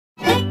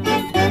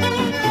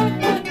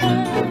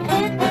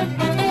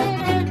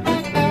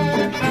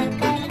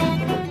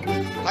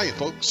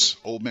folks.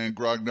 Old Man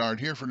Grognard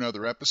here for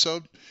another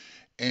episode.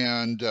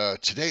 And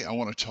today I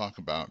want to talk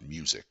about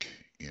music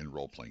in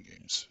role playing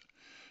games.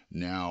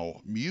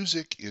 Now,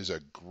 music is a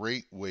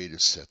great way to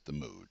set the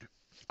mood.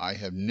 I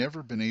have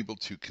never been able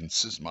to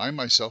I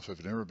myself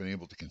have never been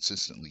able to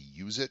consistently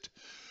use it,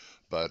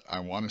 but I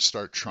want to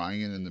start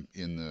trying it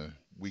in the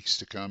weeks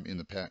to come, in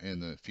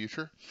the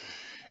future.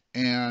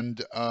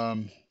 And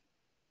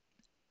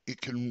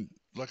it can,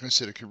 like I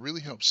said, it can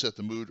really help set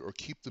the mood or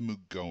keep the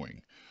mood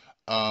going.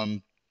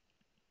 Um,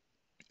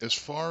 as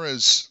far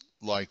as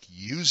like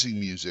using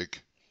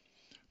music,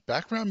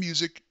 background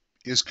music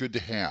is good to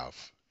have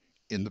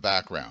in the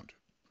background.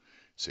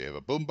 So you have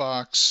a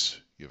boombox,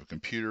 you have a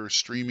computer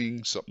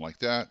streaming, something like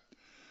that.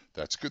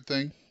 That's a good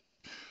thing.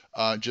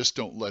 Just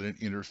don't let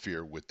it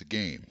interfere with the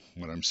game.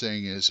 What I'm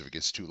saying is if it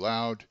gets too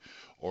loud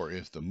or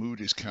if the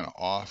mood is kind of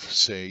off,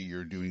 say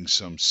you're doing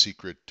some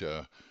secret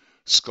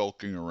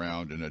skulking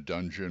around in a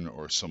dungeon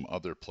or some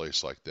other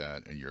place like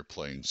that and you're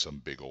playing some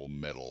big old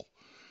metal,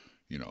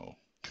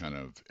 kind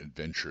of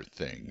adventure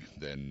thing,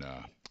 then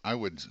I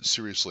would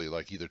seriously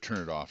like either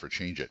turn it off or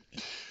change it.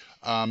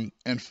 And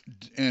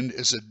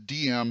as a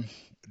DM,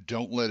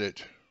 don't let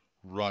it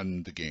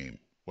run the game.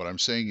 What I'm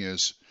saying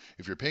is,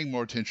 if you're paying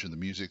more attention to the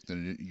music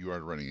than you are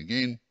running a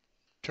game,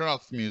 turn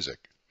off the music.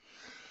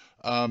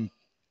 Um,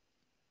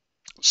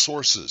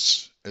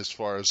 Sources as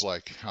far as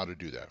like how to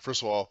do that.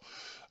 First of all,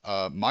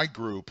 my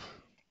group,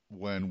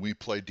 when we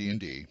play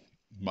D&D,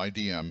 my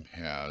DM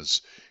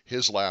has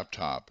his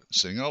laptop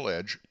sitting on a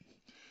ledge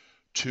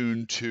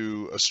tuned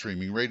to a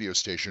streaming radio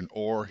station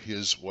or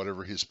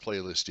whatever his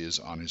playlist is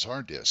on his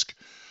hard disk,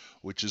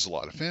 which is a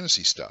lot of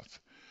fantasy stuff.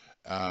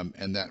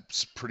 And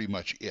that's pretty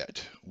much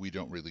it. We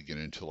don't really get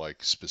into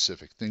like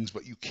specific things,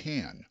 but you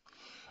can.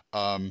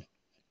 Um,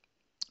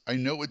 I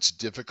know it's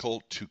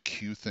difficult to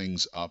cue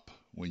things up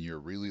when you're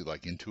really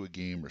like into a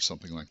game or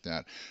something like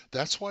that.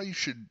 That's why you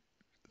should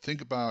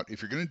think about,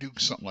 if you're going to do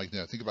something like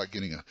that, think about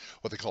getting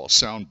what they call a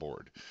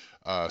soundboard.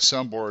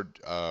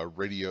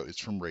 Radio,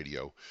 it's from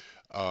radio.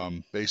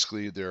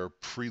 Basically, they're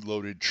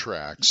preloaded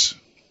tracks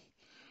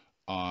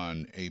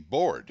on a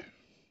board,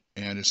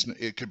 and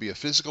it could be a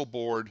physical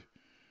board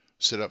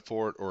set up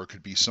for it, or it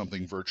could be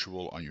something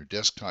virtual on your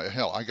desktop.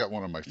 Hell, I got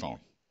one on my phone.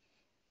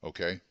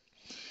 Okay,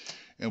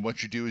 and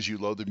what you do is you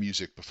load the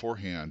music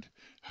beforehand,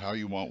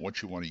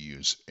 what you want to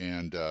use,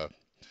 and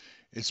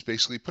it's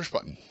basically push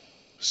button.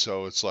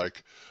 So it's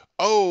like,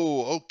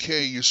 oh,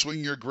 okay, you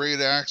swing your great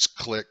axe,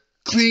 click,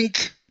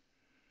 clink.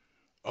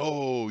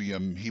 Oh, yeah,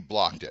 he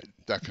blocked it,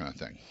 that kind of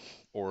thing.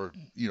 Or,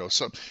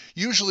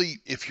 usually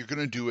if you're going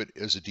to do it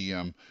as a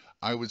DM,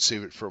 I would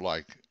save it for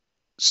like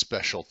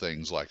special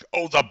things like,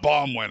 oh, the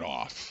bomb went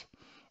off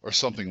or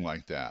something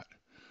like that.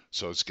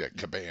 So it's got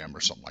kabam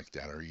or something like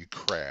that, or you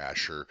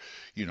crash or,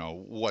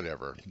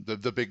 whatever.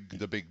 The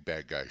big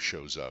bad guy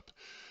shows up.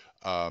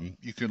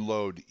 You can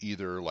load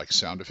either like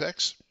sound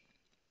effects.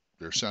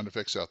 There's sound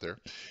effects out there,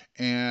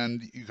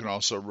 and you can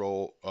also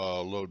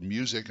load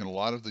music. And a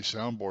lot of the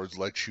soundboards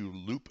let you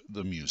loop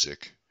the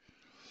music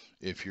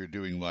if you're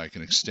doing like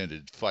an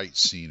extended fight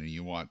scene and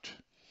you want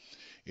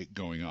it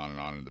going on and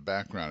on in the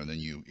background. And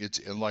then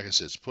and like I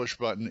said, it's push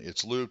button,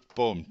 it's looped,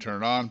 boom,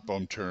 turn it on,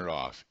 boom, turn it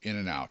off, in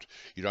and out.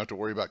 You don't have to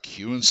worry about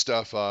queuing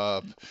stuff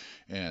up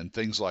and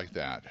things like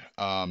that.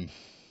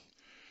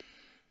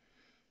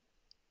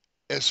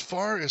 As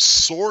far as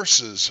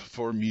sources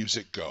for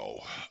music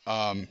go,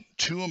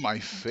 two of my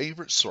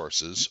favorite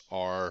sources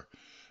are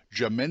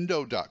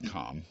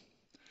jamendo.com,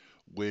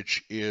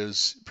 which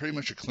is pretty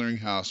much a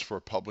clearinghouse for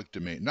public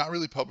domain, not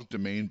really public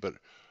domain, but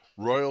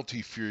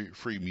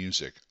royalty-free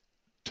music.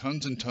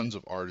 Tons and tons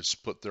of artists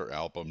put their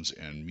albums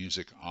and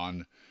music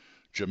on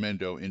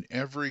Jamendo in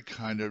every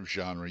kind of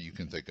genre you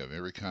can think of,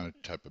 every kind of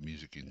type of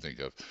music you can think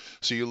of.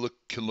 So you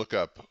can look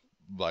up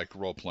like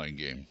role-playing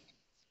game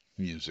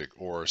music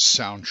or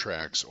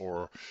soundtracks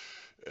or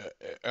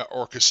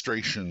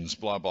orchestrations,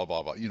 blah blah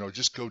blah blah.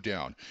 Just go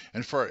down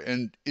and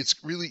it's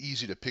really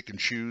easy to pick and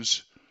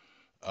choose.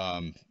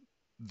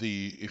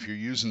 If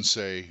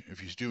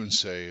you're doing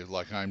say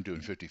like I'm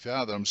doing 50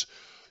 Fathoms,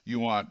 you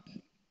want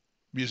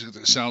music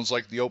that sounds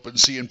like the open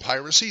sea and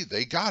piracy.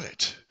 They got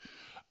it.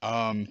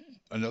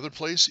 Another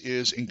place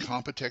is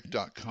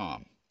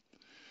incompetech.com.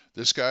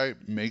 This guy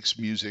makes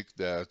music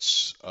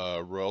that's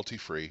royalty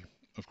free.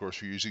 Of course,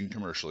 if you're using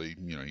commercially,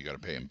 you got to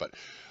pay him. But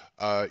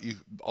a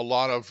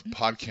lot of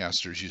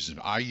podcasters use him.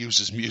 I use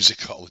his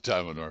music all the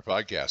time on our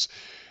podcast.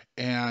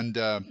 And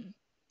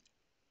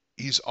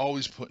he's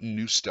always putting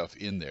new stuff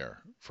in there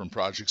from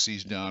projects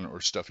he's done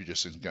or stuff he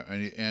just got.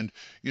 And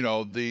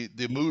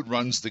the mood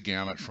runs the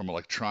gamut from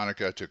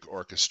electronica to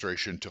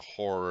orchestration to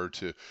horror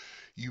to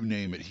you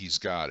name it, he's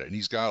got it. And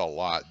he's got a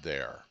lot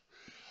there.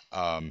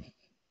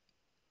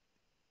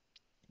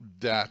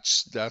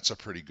 That's a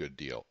pretty good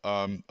deal.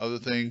 Other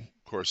thing,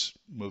 of course,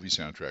 movie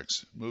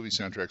soundtracks. Movie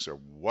soundtracks are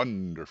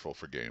wonderful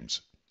for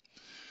games.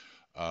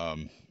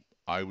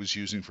 I was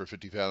using for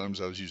 50 Fathoms,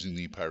 I was using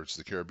the Pirates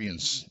of the Caribbean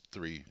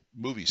 3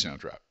 movie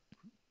soundtrack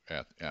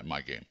at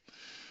my game.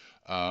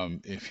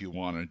 If you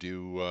want to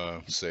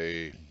do,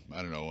 say,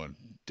 I don't know, a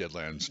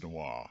Deadlands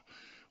Noir,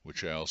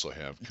 which I also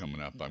have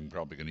coming up, I'm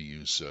probably going to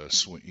use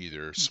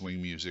either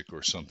swing music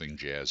or something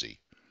jazzy.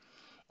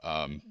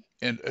 And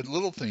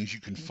little things you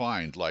can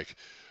find, like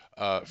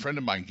a friend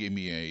of mine gave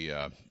me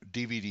a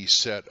DVD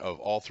set of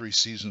all 3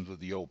 seasons of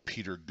the old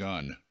Peter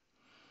Gunn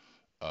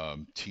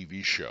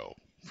TV show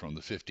from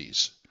the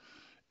 50s.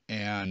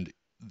 And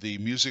the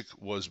music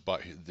was by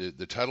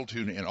the title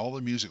tune, and all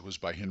the music was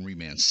by Henry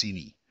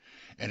Mancini.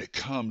 And it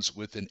comes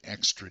with an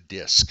extra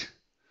disc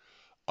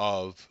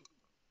of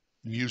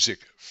music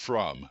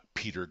from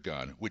Peter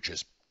Gunn, which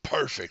is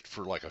perfect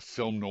for like a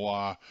film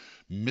noir,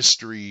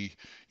 mystery,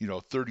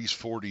 30s,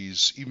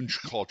 40s, even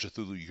Call of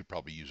Cthulhu, you could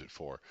probably use it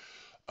for.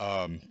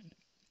 Um,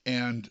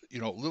 and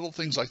little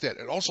things like that.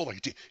 And also,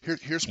 like,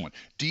 here's one: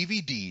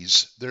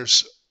 DVDs.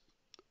 There's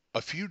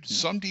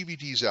some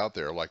DVDs out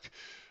there, like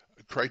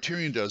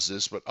Criterion does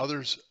this, but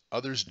others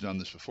done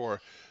this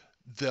before.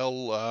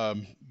 They'll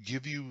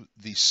give you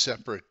the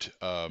separate.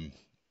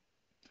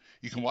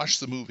 You can watch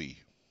the movie,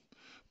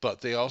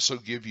 but they also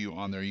give you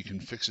on there. You can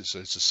fix it so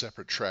it's a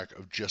separate track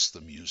of just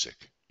the music.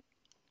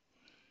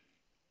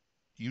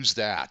 Use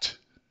that.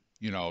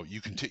 You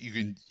can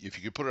if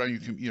you can put it on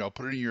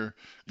put it in your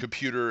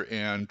computer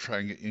and try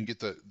and get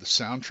the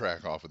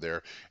soundtrack off of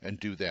there and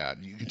do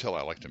that. You can tell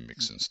I like to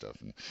mix and stuff.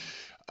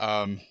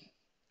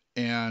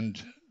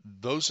 And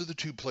those are the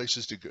 2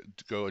 places to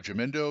go,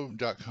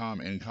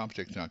 jamendo.com and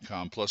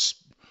Comptech.com, plus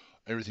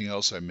everything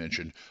else I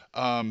mentioned.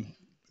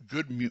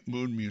 Good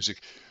mood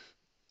music.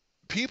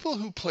 People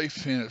who play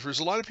fantasy, there's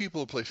a lot of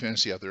people who play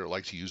fantasy out there that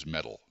like to use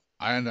metal,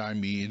 and I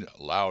mean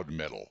loud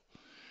metal.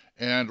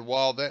 And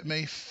while that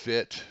may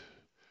fit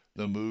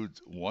the mood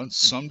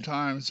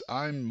sometimes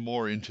I'm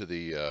more into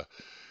the,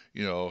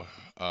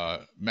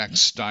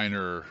 Max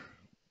Steiner,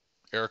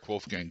 Eric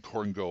Wolfgang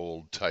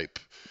Korngold type,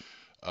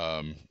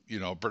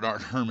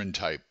 Bernard Herrmann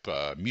type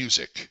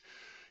music,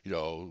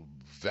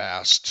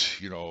 vast,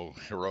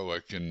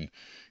 heroic and,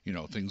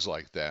 things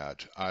like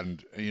that.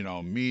 And,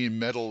 me,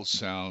 metal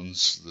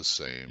sounds the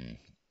same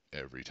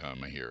every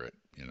time I hear it,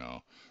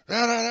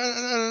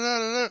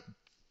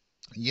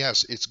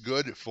 Yes, it's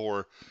good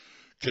for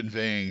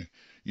conveying,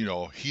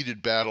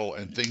 heated battle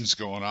and things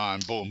going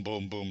on, boom,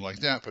 boom, boom, like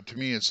that. But to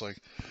me, it's like,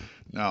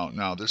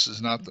 no, this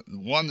is not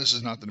this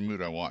is not the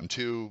mood I want. And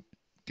 2,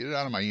 get it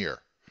out of my ear.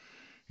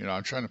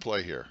 I'm trying to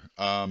play here.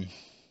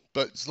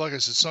 But like I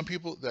said, some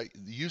people that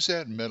use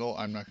that in metal,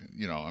 I'm not,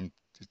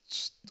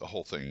 it's the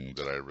whole thing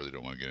that I really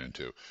don't want to get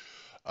into.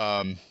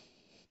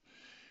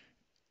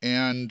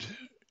 And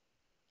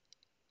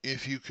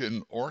if you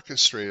can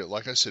orchestrate it,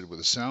 like I said, with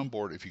a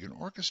soundboard, if you can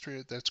orchestrate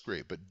it, that's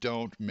great, but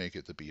don't make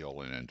it the be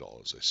all and end all,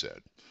 as I said.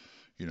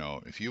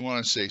 If you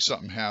want to say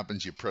something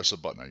happens, you press a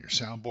button on your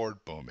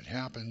soundboard, boom, it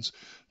happens,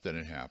 then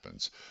it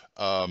happens.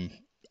 I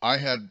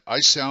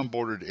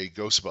soundboarded a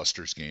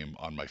Ghostbusters game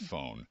on my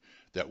phone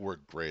that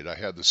worked great. I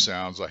had the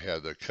sounds, I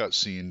had the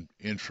cutscene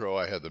intro,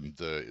 I had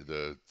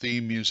the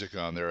theme music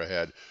on there, I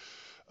had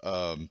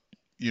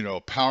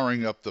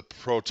powering up the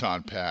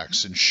proton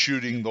packs and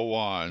shooting the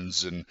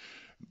wands and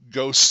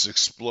ghosts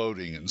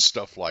exploding and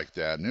stuff like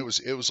that, and it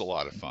was a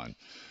lot of fun.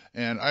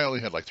 And I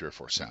only had like 3 or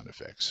 4 sound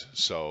effects,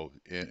 so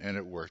and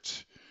it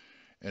worked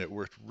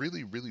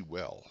really, really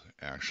well,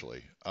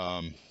 actually.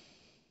 I'm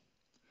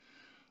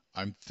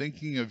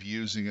thinking of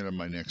using it in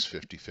my next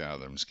 50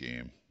 Fathoms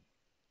game.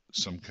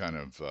 Some kind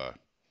of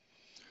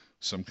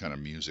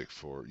music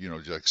for,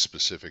 like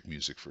specific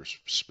music for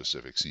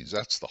specific scenes.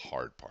 That's the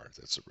hard part.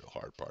 That's the real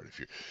hard part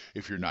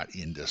if you're not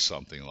into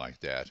something like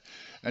that.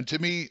 And to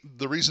me,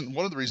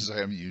 one of the reasons I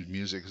haven't used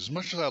music, as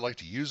much as I like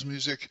to use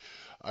music,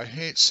 I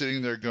hate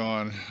sitting there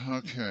going,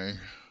 okay,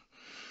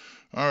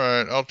 all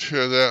right, I'll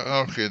try that.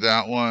 Okay,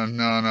 that one.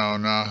 No. All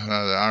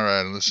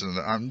right, listen to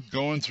that. I'm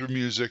going through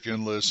music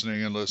and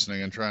listening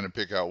and trying to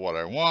pick out what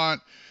I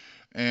want.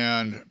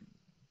 And,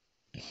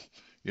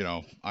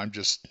 I'm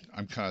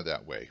kind of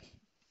that way.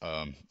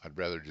 I'd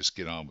rather just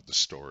get on with the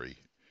story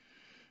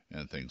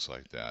and things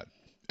like that.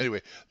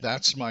 Anyway,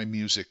 that's my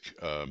music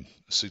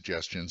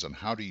suggestions on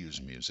how to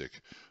use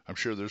music. I'm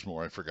sure there's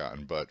more I've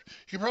forgotten, but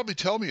you can probably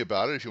tell me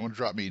about it if you want to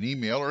drop me an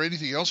email or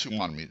anything else you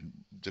want me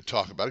to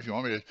talk about. If you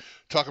want me to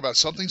talk about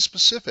something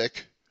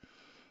specific,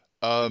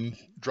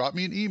 drop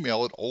me an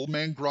email at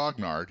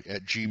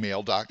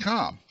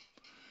oldmangrognard@gmail.com.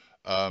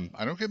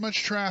 I don't get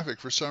much traffic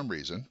for some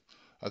reason.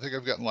 I think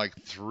I've gotten like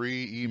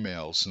 3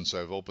 emails since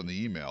I've opened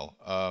the email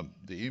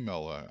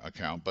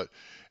account. But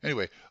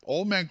anyway,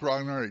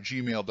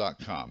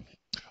 oldmangrognard@gmail.com.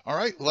 All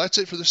right, well, that's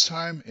it for this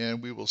time,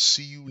 and we will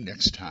see you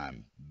next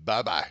time.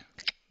 Bye-bye.